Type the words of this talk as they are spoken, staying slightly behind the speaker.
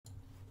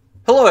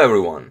Hello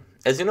everyone!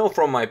 As you know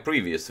from my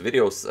previous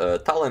videos,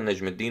 Tal and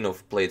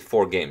Nezhmetdinov played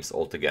 4 games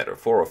altogether,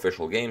 4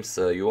 official games.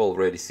 You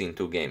already seen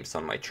 2 games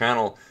on my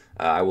channel.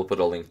 I will put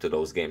a link to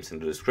those games in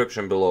the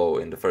description below.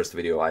 In the first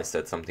video I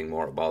said something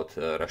more about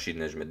Rashid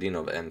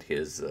Nezhmetdinov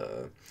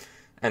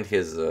and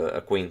his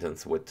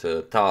acquaintance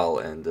with Tal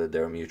and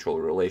their mutual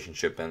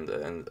relationship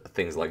and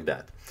things like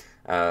that.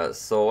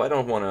 So I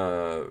don't want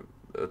to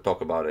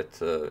talk about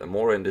it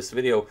more in this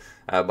video,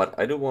 but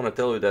I do want to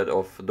tell you that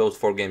of those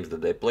 4 games that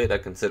they played, I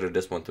consider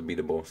this one to be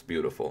the most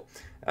beautiful,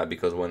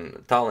 because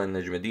when Tal and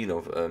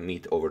Nezhmetdinov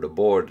meet over the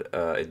board,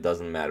 it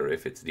doesn't matter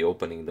if it's the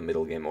opening, the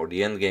middle game or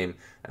the end game,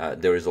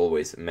 there is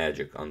always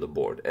magic on the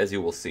board, as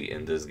you will see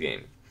in this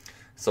game.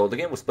 So the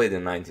game was played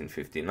in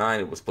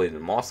 1959, it was played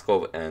in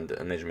Moscow, and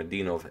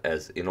Nezhmetdinov,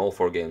 as in all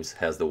 4 games,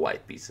 has the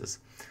white pieces.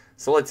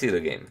 So let's see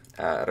the game.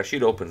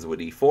 Rashid opens with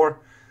e4,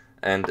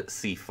 and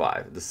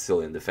c5, the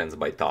Sicilian defense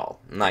by Tal.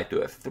 Knight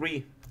to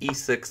f3,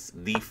 e6,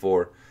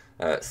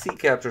 d4, c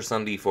captures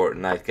on d4,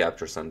 knight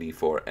captures on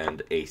d4,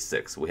 and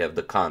a6. We have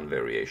the Khan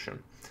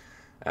variation.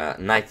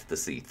 Knight to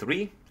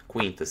c3,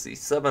 queen to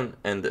c7,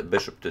 and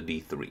bishop to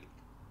d3.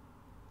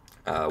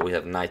 We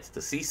have knight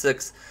to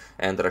c6,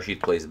 and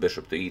Rashid plays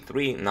bishop to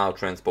e3, now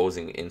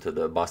transposing into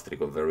the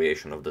Bastrikov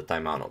variation of the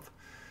Taimanov.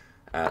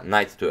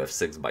 Knight to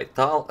f6 by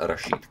Tal,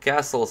 Rashid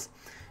castles.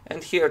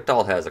 And here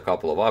Tal has a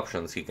couple of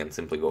options. He can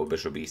simply go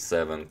bishop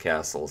e7,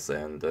 castles,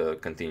 and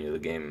continue the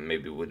game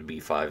maybe with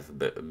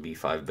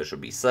b5,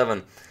 bishop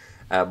e7.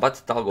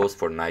 But Tal goes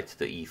for knight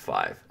to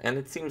e5. And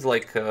it seems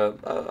like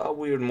a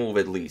weird move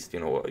at least. You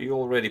know, you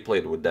already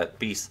played with that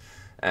piece.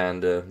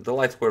 And the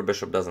light square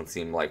bishop doesn't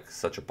seem like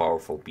such a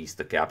powerful piece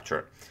to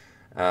capture.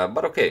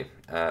 But okay,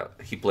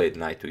 he played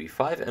knight to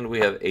e5, and we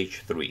have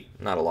h3,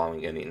 not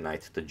allowing any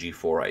knight to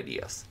g4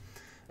 ideas.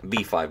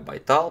 b5 by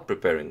Tal,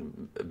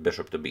 preparing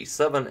bishop to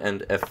b7,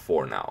 and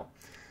f4 now.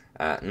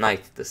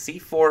 Knight to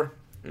c4,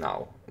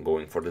 now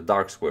going for the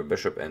dark square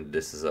bishop, and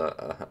this is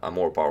a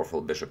more powerful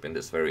bishop in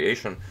this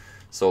variation.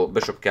 So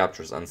bishop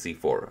captures on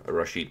c4,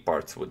 Rashid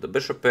parts with the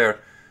bishop pair,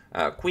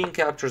 queen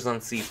captures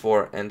on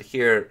c4, and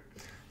here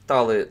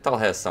Tal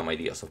has some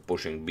ideas of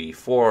pushing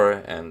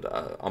b4, and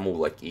a move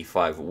like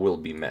e5 will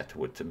be met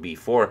with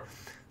b4.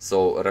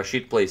 So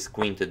Rashid plays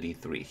queen to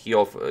d3,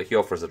 he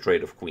offers a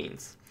trade of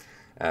queens.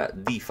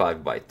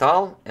 d5 by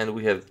Tal, and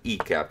we have e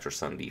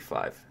captures on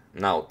d5.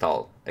 Now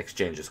Tal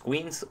exchanges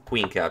queens,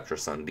 queen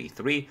captures on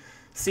d3,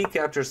 c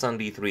captures on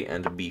d3,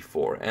 and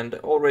b4. And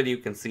already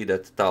you can see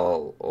that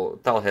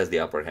Tal has the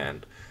upper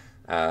hand.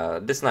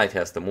 This knight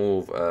has to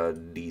move,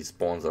 these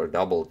pawns are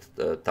doubled,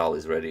 Tal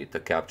is ready to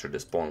capture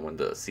this pawn when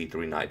the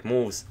c3 knight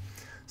moves.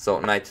 So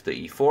knight to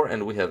e4,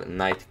 and we have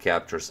knight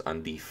captures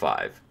on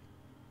d5.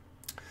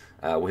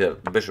 We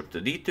have bishop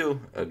to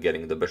d2,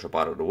 getting the bishop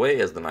out of the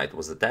way as the knight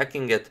was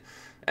attacking it.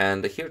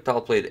 And here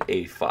Tal played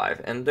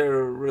a5, and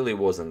there really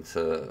wasn't,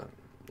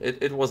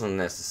 it wasn't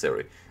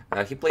necessary.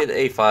 He played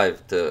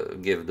a5 to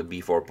give the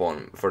b4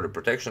 pawn further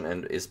protection,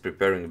 and is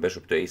preparing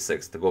bishop to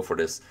a6 to go for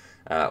this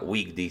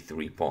weak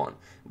d3 pawn.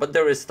 But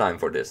there is time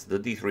for this. The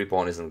d3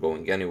 pawn isn't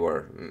going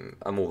anywhere.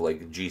 A move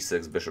like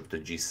g6, bishop to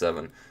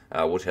g7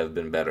 would have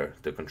been better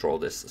to control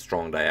this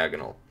strong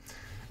diagonal.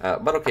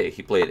 But okay,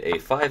 he played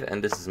a5,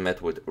 and this is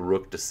met with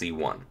rook to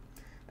c1.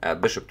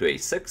 Bishop to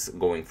a6,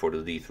 going for the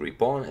d3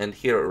 pawn, and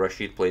here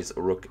Rashid plays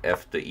rook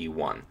f to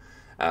e1,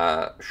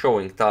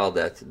 showing Tal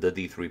that the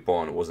d3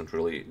 pawn wasn't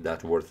really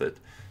that worth it.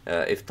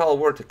 If Tal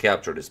were to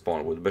capture this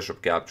pawn with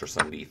bishop captures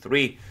on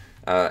d3,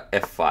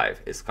 f5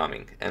 is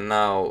coming. And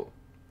now,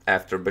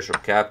 after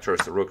bishop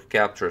captures, rook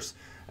captures,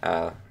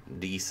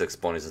 the e6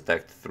 pawn is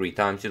attacked 3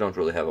 times. You don't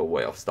really have a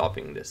way of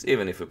stopping this.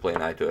 Even if we play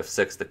knight to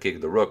f6 to kick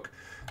the rook,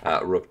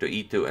 rook to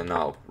e2, and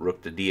now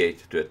rook to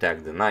d8 to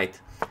attack the knight.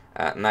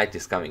 Knight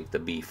is coming to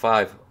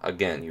b5.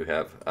 Again, you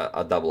have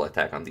a double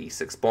attack on the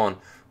e6 pawn.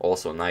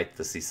 Also, knight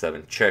to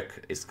c7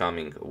 check is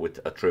coming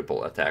with a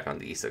triple attack on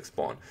the e6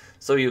 pawn.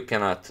 So you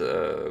cannot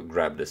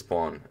grab this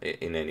pawn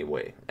in any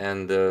way.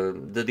 And the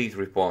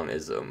d3 pawn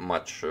is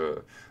much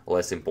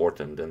less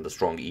important than the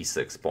strong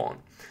e6 pawn.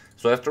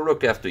 So after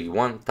rook f to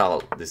e1,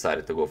 Tal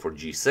decided to go for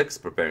g6,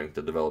 preparing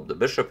to develop the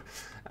bishop.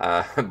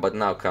 But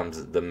now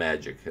comes the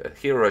magic.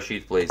 Here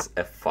Rashid plays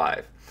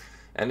f5.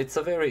 And it's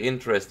a very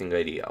interesting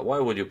idea. Why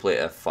would you play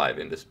f5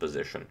 in this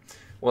position?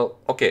 Well,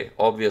 okay,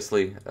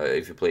 obviously,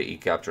 if you play e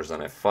captures on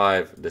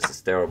f5, this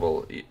is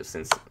terrible,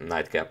 since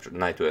knight to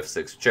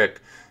f6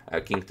 check,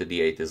 king to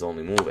d8 is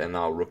only move, and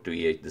now rook to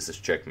e8, this is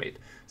checkmate.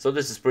 So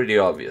this is pretty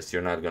obvious,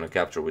 you're not going to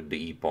capture with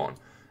the e pawn.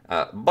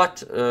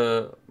 But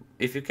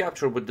if you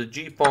capture with the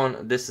g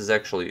pawn, this is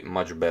actually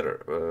much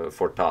better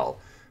for Tal.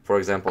 For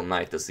example,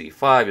 knight to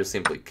c5, you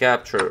simply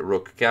capture,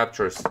 rook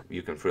captures,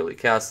 you can freely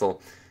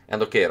castle.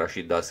 And okay,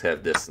 Rashid does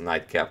have this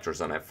knight captures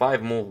on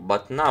f5 move,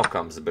 but now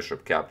comes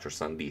bishop captures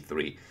on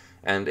d3.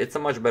 And it's a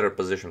much better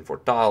position for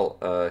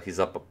Tal. He's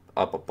up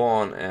a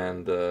pawn,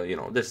 and you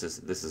know, this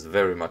is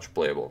very much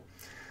playable.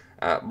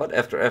 But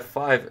after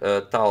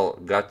f5, Tal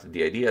got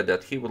the idea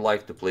that he would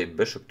like to play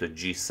bishop to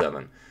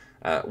g7,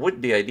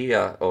 with the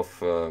idea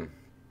of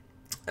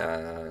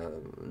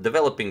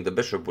developing the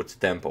bishop with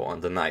tempo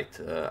on the knight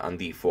on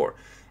d4.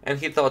 And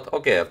he thought,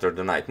 okay, after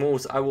the knight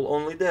moves, I will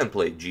only then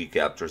play g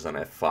captures on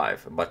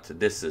f5. But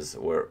this is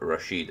where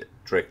Rashid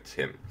tricked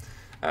him.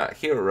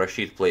 Here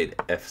Rashid played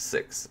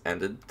f6,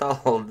 and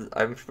Tal,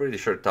 I'm pretty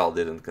sure Tal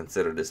didn't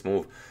consider this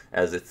move,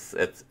 as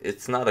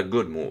it's not a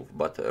good move,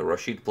 but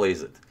Rashid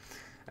plays it.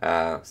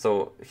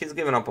 So he's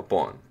given up a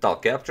pawn. Tal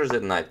captures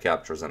it, knight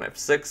captures on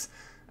f6.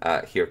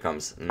 Here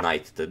comes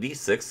knight to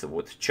d6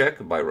 with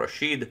check by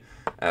Rashid,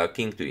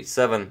 king to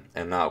e7,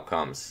 and now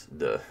comes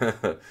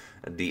the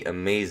the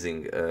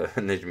amazing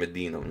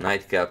Nezhmetdinov.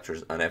 Knight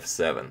captures on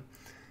f7.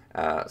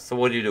 So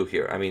what do you do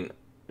here? I mean,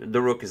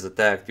 the rook is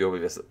attacked, you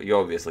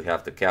obviously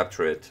have to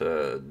capture it.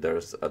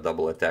 There's a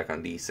double attack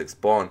on the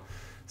e6 pawn.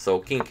 So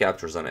king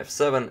captures on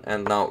f7,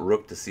 and now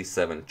rook to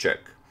c7 check.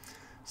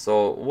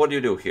 So what do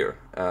you do here?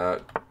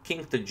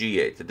 King to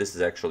g8, this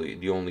is actually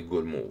the only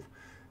good move.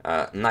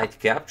 Knight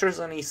captures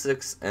on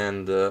e6,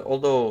 and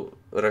although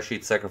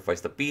Rashid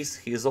sacrificed a piece,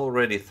 he is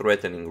already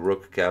threatening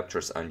rook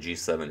captures on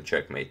g7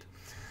 checkmate.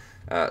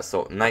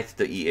 So knight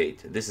to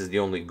e8, this is the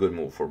only good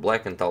move for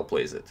black, and Tal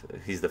plays it.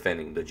 He's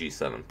defending the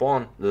g7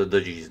 pawn, the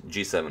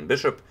g7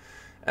 bishop,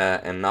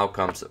 and now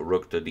comes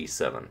rook to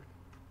d7,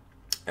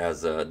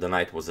 as the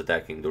knight was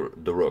attacking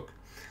the rook.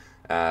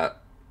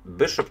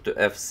 Bishop to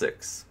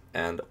f6,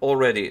 and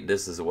already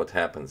this is what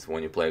happens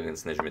when you play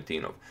against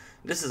Nezhmetdinov.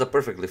 This is a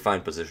perfectly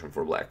fine position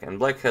for black, and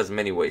black has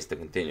many ways to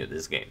continue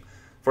this game.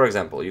 For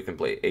example, you can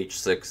play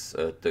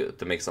h6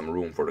 to make some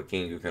room for the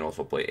king. You can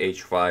also play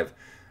h5.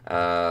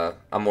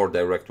 A more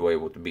direct way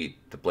would be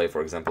to play,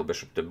 for example,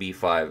 bishop to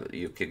b5.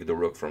 You kick the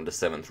rook from the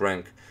 7th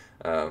rank.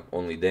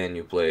 Only then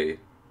you play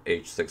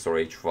h6 or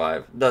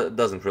h5.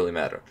 Doesn't really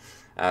matter.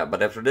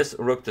 But after this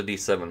rook to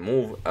d7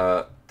 move,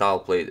 Tal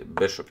played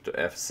bishop to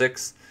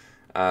f6.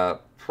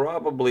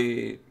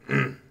 Probably,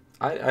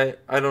 I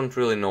don't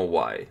really know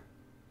why.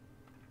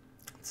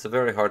 It's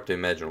very hard to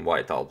imagine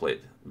why Tal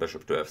played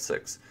bishop to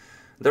f6.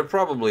 There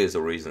probably is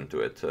a reason to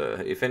it.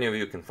 If any of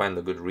you can find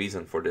a good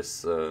reason for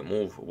this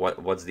move,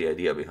 what's the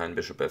idea behind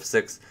bishop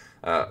f6,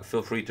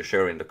 feel free to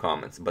share in the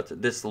comments.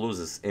 But this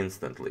loses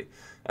instantly.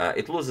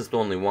 It loses to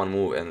only one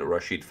move, and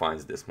Rashid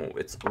finds this move.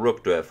 It's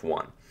rook to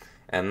f1.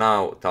 And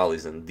now Tal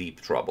is in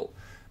deep trouble.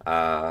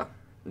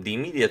 The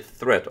immediate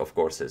threat, of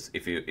course, is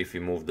if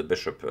you move the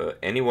bishop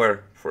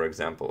anywhere. For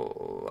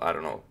example, I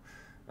don't know,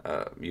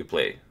 you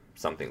play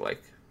something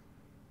like,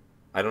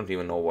 I don't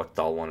even know what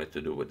Tal wanted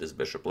to do with this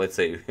bishop. Let's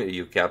say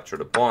you capture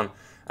the pawn,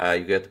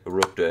 you get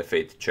rook to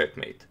f8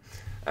 checkmate.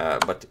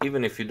 But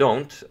even if you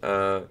don't,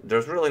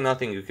 there's really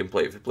nothing you can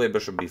play. If you play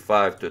bishop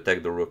b5 to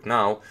attack the rook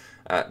now,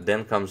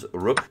 then comes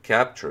rook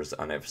captures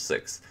on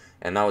f6,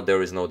 and now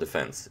there is no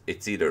defense.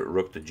 It's either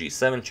rook to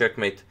g7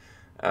 checkmate.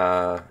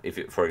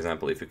 For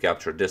example, if you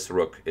capture this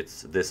rook,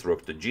 it's this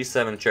rook to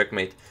g7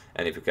 checkmate,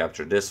 and if you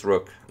capture this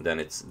rook, then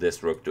it's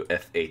this rook to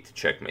f8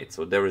 checkmate.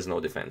 So there is no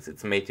defense.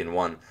 It's mate in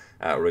one,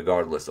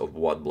 regardless of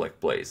what black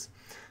plays.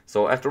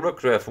 So after rook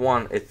to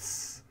f1,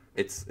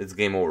 it's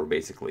game over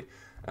basically.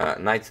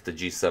 Knight to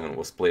g7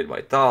 was played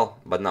by Tal,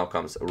 but now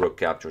comes rook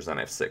captures on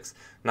f6.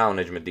 Now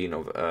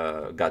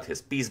Nezhmetdinov got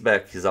his piece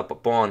back. He's up a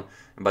pawn,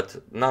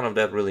 but none of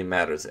that really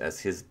matters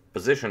as his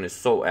position is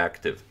so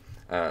active.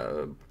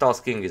 Tal's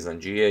king is on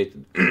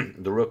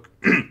g8, the rook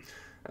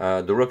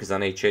is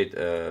on h8,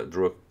 the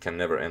rook can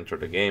never enter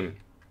the game.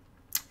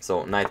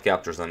 So knight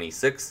captures on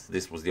e6,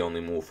 this was the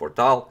only move for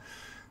Tal.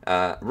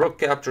 Rook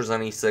captures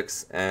on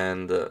e6,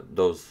 and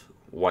those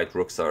white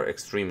rooks are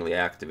extremely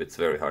active, it's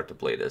very hard to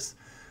play this.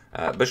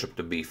 Bishop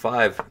to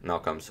b5, now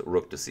comes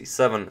rook to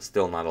c7,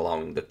 still not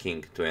allowing the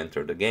king to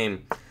enter the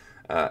game.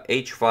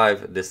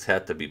 h5, this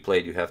had to be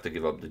played, you have to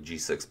give up the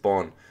g6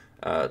 pawn.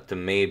 To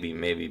maybe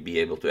be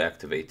able to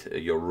activate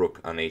your rook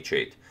on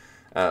h8.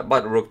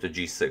 But rook to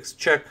g6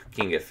 check,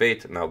 king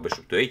f8, now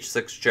bishop to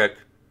h6 check,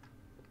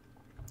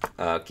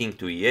 king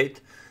to e8,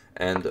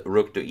 and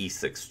rook to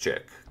e6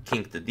 check.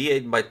 King to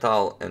d8 by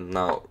Tal, and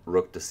now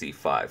rook to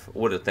c5,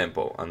 with a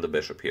tempo on the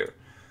bishop here.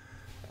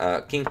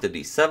 King to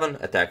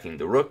d7, attacking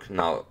the rook,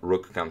 now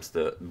rook comes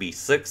to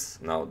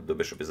b6, now the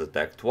bishop is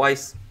attacked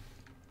twice.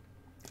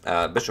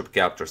 Bishop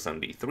captures on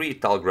b3,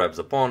 Tal grabs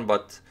a pawn,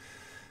 but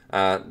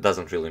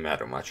doesn't really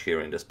matter much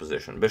here in this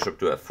position. Bishop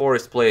to f4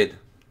 is played,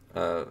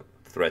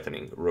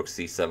 threatening rook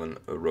c7,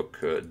 rook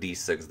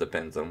d6,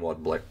 depends on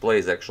what black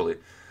plays actually.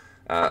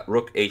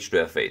 Rook h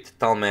to f8.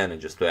 Tal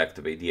manages to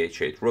activate the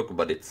h8 rook,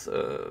 but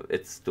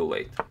it's too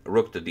late.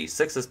 Rook to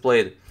d6 is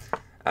played,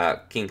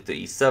 king to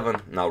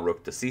e7, now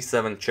rook to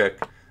c7 check,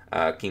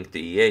 king to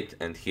e8,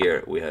 and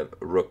here we have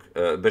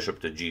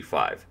bishop to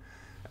g5.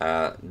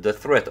 The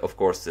threat, of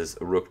course, is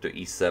rook to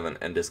e7,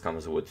 and this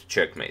comes with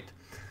checkmate.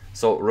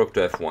 So rook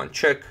to f1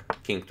 check,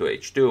 king to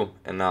h2,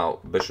 and now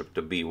bishop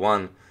to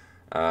b1,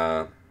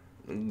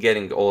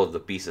 getting all of the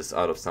pieces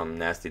out of some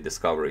nasty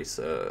discoveries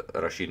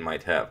Rashid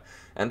might have.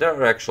 And there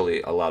are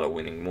actually a lot of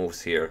winning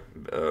moves here.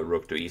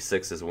 Rook to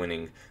e6 is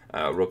winning,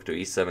 rook to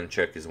e7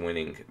 check is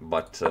winning,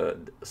 but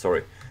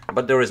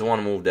there is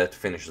one move that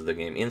finishes the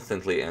game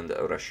instantly, and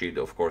Rashid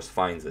of course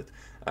finds it.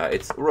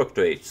 It's rook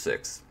to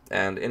h6,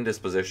 and in this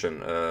position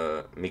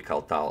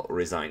Mikhail Tal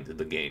resigned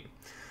the game.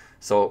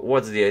 So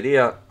what's the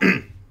idea?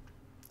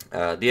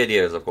 The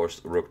idea is, of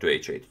course, rook to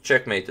h8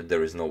 checkmate.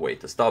 There is no way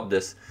to stop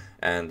this,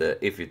 and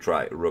if you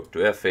try rook to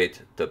f8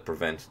 to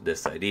prevent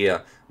this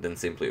idea, then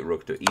simply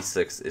rook to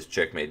e6 is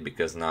checkmate,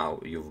 because now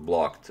you've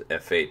blocked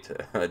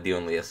f8, the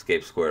only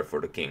escape square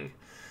for the king.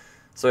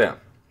 So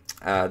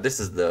yeah, this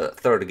is the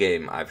third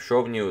game I've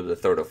shown you, the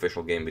third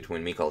official game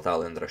between Mikhail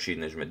Tal and Rashid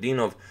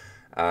Nezhmetdinov.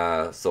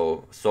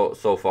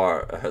 So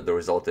far the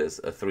result is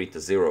a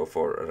 3-0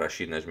 for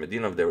Rashid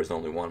Nezhmetdinov. There is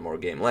only one more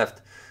game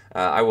left.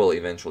 I will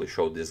eventually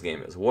show this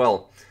game as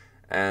well.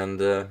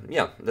 And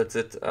yeah, that's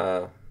it.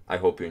 I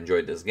hope you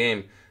enjoyed this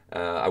game.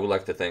 I would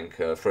like to thank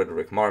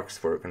Frederick Marks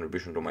for a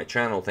contribution to my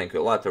channel. Thank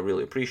you a lot. I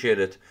really appreciate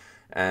it.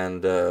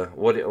 And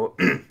what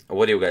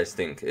do you guys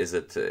think? Is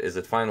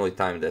it finally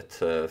time that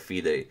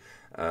FIDE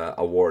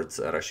awards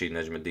Rashid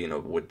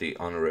Nezhmetdinov with the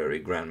honorary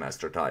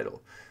Grandmaster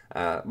title?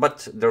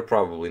 But they're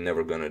probably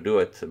never gonna do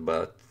it.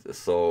 But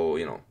so,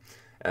 you know,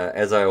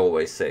 as I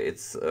always say,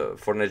 it's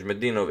for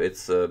Nezhmetdinov,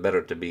 it's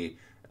better to be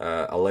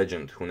a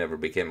legend who never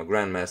became a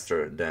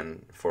grandmaster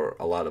than for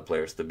a lot of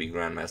players to be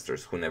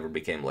grandmasters who never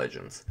became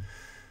legends.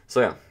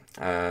 So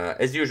yeah,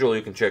 as usual,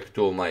 you can check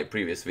two of my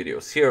previous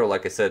videos here.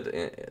 Like I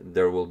said,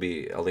 there will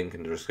be a link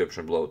in the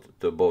description below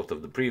to both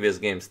of the previous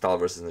games, Tal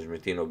versus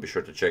Nezhmetdinov. Be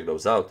sure to check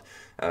those out.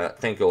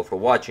 Thank you all for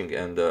watching,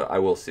 and I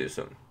will see you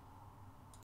soon.